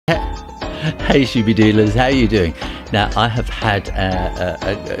Hey Shooby Doodlers, how are you doing? Now, I have had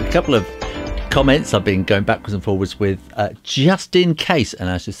a couple of comments I've been going backwards and forwards with, just in case, and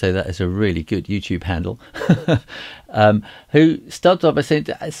I should say that is a really good YouTube handle, who started off by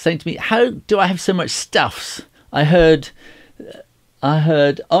saying to me, how do I have so much stuffs? I heard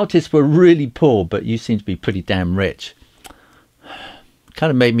artists were really poor, but you seem to be pretty damn rich.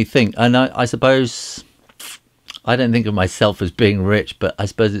 Kind of made me think, and I suppose I don't think of myself as being rich, but I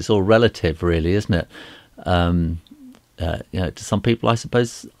suppose it's all relative, really, isn't it? To some people, I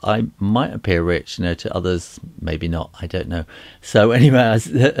suppose I might appear rich, to others, maybe not. I don't know. So anyway,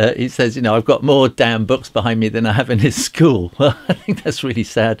 he says, I've got more damn books behind me than I have in his school. Well, I think that's really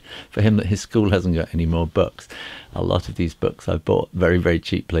sad for him that his school hasn't got any more books. A lot of these books I bought very, very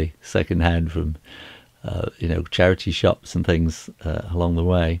cheaply, secondhand from, charity shops and things along the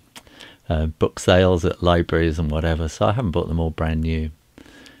way. Book sales at libraries and whatever, so I haven't bought them all brand new.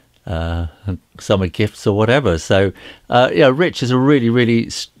 Some are gifts or whatever. So, rich is a really, really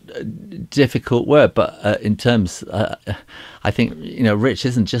difficult word. But in terms, I think rich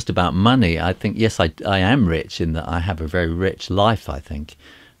isn't just about money. I think yes, I am rich in that I have a very rich life. I think,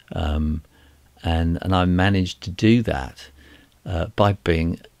 and I managed to do that by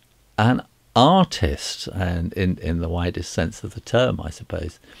being an artist, and in the widest sense of the term, I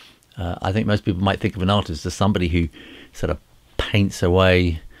suppose. I think most people might think of an artist as somebody who sort of paints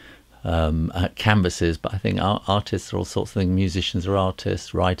away at canvases, but I think artists are all sorts of things. Musicians are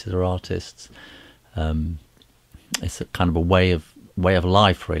artists, writers are artists. It's a kind of a way of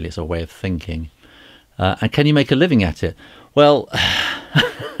life, really. It's a way of thinking. And can you make a living at it? Well,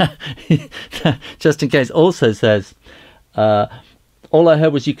 just in case, also says, all I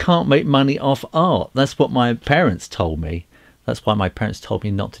heard was you can't make money off art. That's what my parents told me. That's why my parents told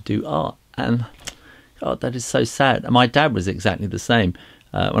me not to do art. And God, that is so sad. And my dad was exactly the same.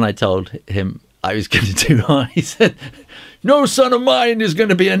 When I told him I was going to do art, he said, no son of mine is going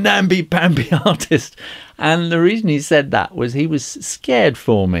to be a namby-pamby artist. And the reason he said that was he was scared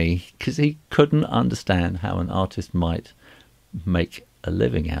for me, because he couldn't understand how an artist might make a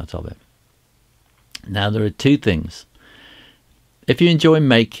living out of it. Now, there are two things. If you enjoy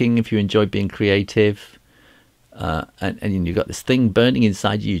making, if you enjoy being creative, and you've got this thing burning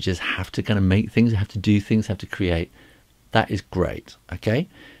inside you, you just have to kind of make things, have to do things, have to create. That is great, okay?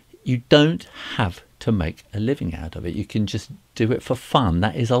 You don't have to make a living out of it. You can just do it for fun.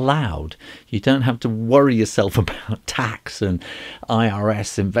 That is allowed. You don't have to worry yourself about tax and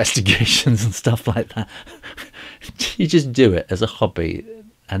IRS investigations and stuff like that. You just do it as a hobby,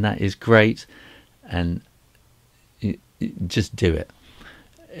 and that is great, and you just do it.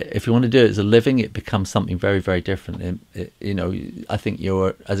 If you want to do it as a living, it becomes something very, very different. I think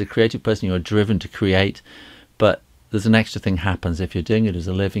as a creative person, you're driven to create, but there's an extra thing happens. If you're doing it as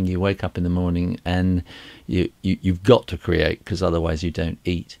a living, you wake up in the morning and you've got to create, because otherwise you don't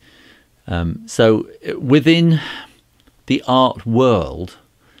eat. So within the art world,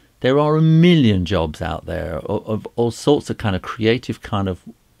 there are a million jobs out there of all sorts of kind of creative kind of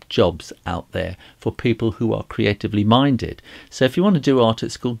jobs out there for people who are creatively minded. So if you want to do art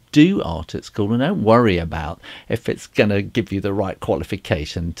at school, do art at school, and don't worry about if it's going to give you the right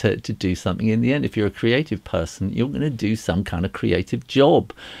qualification to do something. In the end, if you're a creative person, you're going to do some kind of creative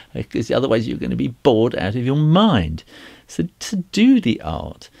job, because otherwise you're going to be bored out of your mind. So to do the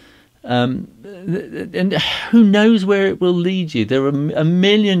art, and who knows where it will lead you. There are a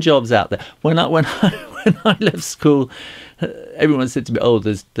million jobs out there. When I left school, everyone said to me, "Oh,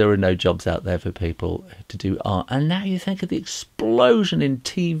 there are no jobs out there for people to do art." And now you think of the explosion in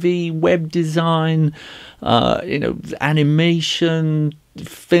TV, web design, animation,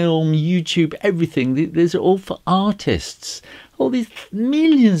 film, YouTube, everything. These are all for artists. All these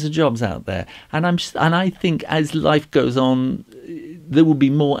millions of jobs out there, and I think as life goes on, there will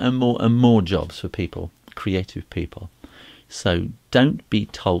be more and more and more jobs for people, creative people. So don't be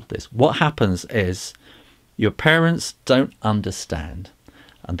told this. What happens is your parents don't understand,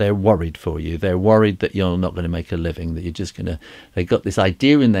 and they're worried for you. They're worried that you're not going to make a living, that you're just going to... They've got this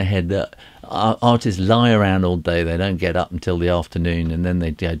idea in their head that artists lie around all day. They don't get up until the afternoon, and then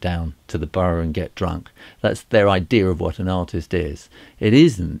they go down to the bar and get drunk. That's their idea of what an artist is. It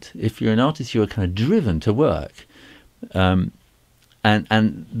isn't. If you're an artist, you're kind of driven to work. And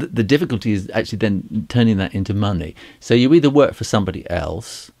the difficulty is actually then turning that into money. So you either work for somebody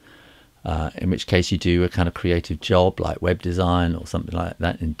else, in which case you do a kind of creative job like web design or something like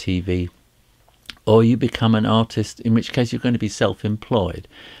that in TV, or you become an artist, in which case you're going to be self-employed.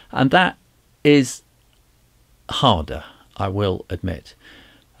 And that is harder, I will admit,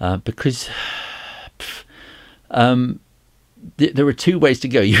 because there are two ways to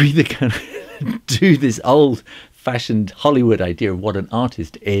go. You either can do this old-fashioned Hollywood idea of what an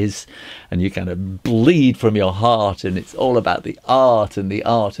artist is, and you kind of bleed from your heart, and it's all about the art and the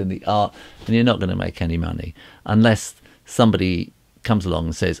art and the art, and you're not going to make any money unless somebody comes along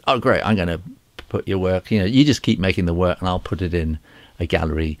and says, oh great, I'm going to put your work, you just keep making the work and I'll put it in a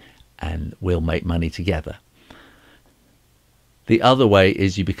gallery and we'll make money together. The other way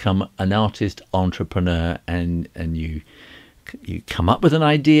is you become an artist entrepreneur, and you come up with an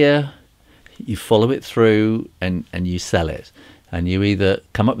idea, you follow it through, and you sell it. And you either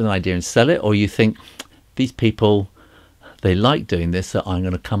come up with an idea and sell it, or you think, these people, they like doing this, so I'm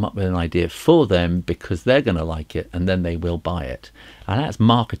going to come up with an idea for them because they're going to like it, and then they will buy it. And that's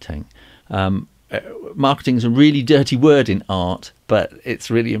marketing. Marketing is a really dirty word in art, but it's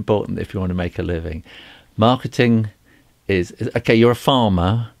really important if you want to make a living. Marketing is okay, you're a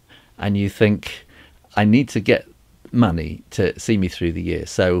farmer and you think, I need to get money to see me through the year.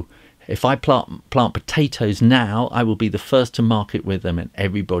 So if I plant potatoes now, I will be the first to market with them, and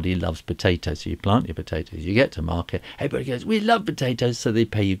everybody loves potatoes. So you plant your potatoes, you get to market, everybody goes, we love potatoes, so they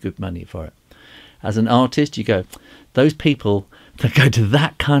pay you good money for it. As an artist, you go, those people that go to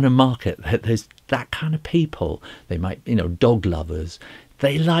that kind of market, that kind of people, they might, dog lovers,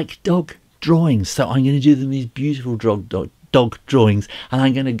 they like dog drawings, so I'm going to do them these beautiful dog drawings, and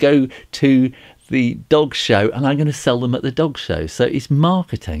I'm going to go to the dog show and I'm going to sell them at the dog show. So it's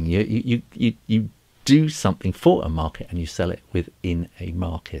marketing. You do something for a market and you sell it within a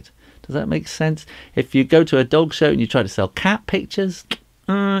market. Does that make sense? If you go to a dog show and you try to sell cat pictures,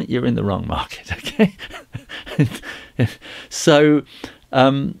 you're in the wrong market. Okay. So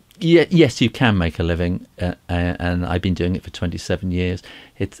yes, you can make a living, and I've been doing it for 27 years.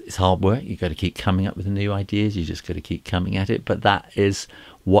 It's hard work. You've got to keep coming up with new ideas. You just got to keep coming at it. But that is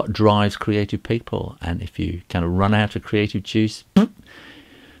what drives creative people. And if you kind of run out of creative juice,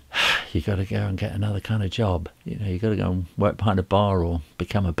 you got to go and get another kind of job. You got to go and work behind a bar or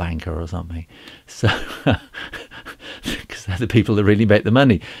become a banker or something. So, because they're the people that really make the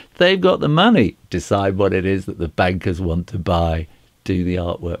money. They've got the money. Decide what it is that the bankers want to buy. Do the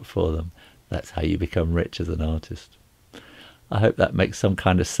artwork for them. That's how you become rich as an artist. I hope that makes some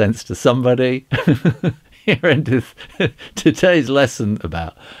kind of sense to somebody. Here ended today's lesson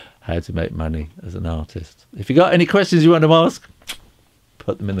about how to make money as an artist. If you got any questions you want to ask,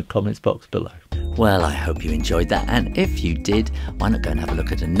 put them in the comments box below. Well, I hope you enjoyed that, and if you did, why not go and have a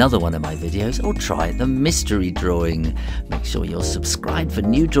look at another one of my videos, or try the mystery drawing. Make sure you're subscribed for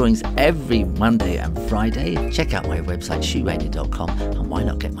new drawings every Monday and Friday. Check out my website shoeradio.com, and why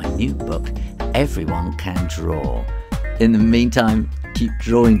not get my new book, Everyone Can Draw. In the meantime, keep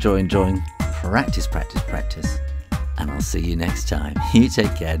drawing, practice, and I'll see you next time. You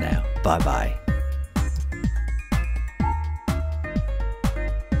take care now. Bye bye.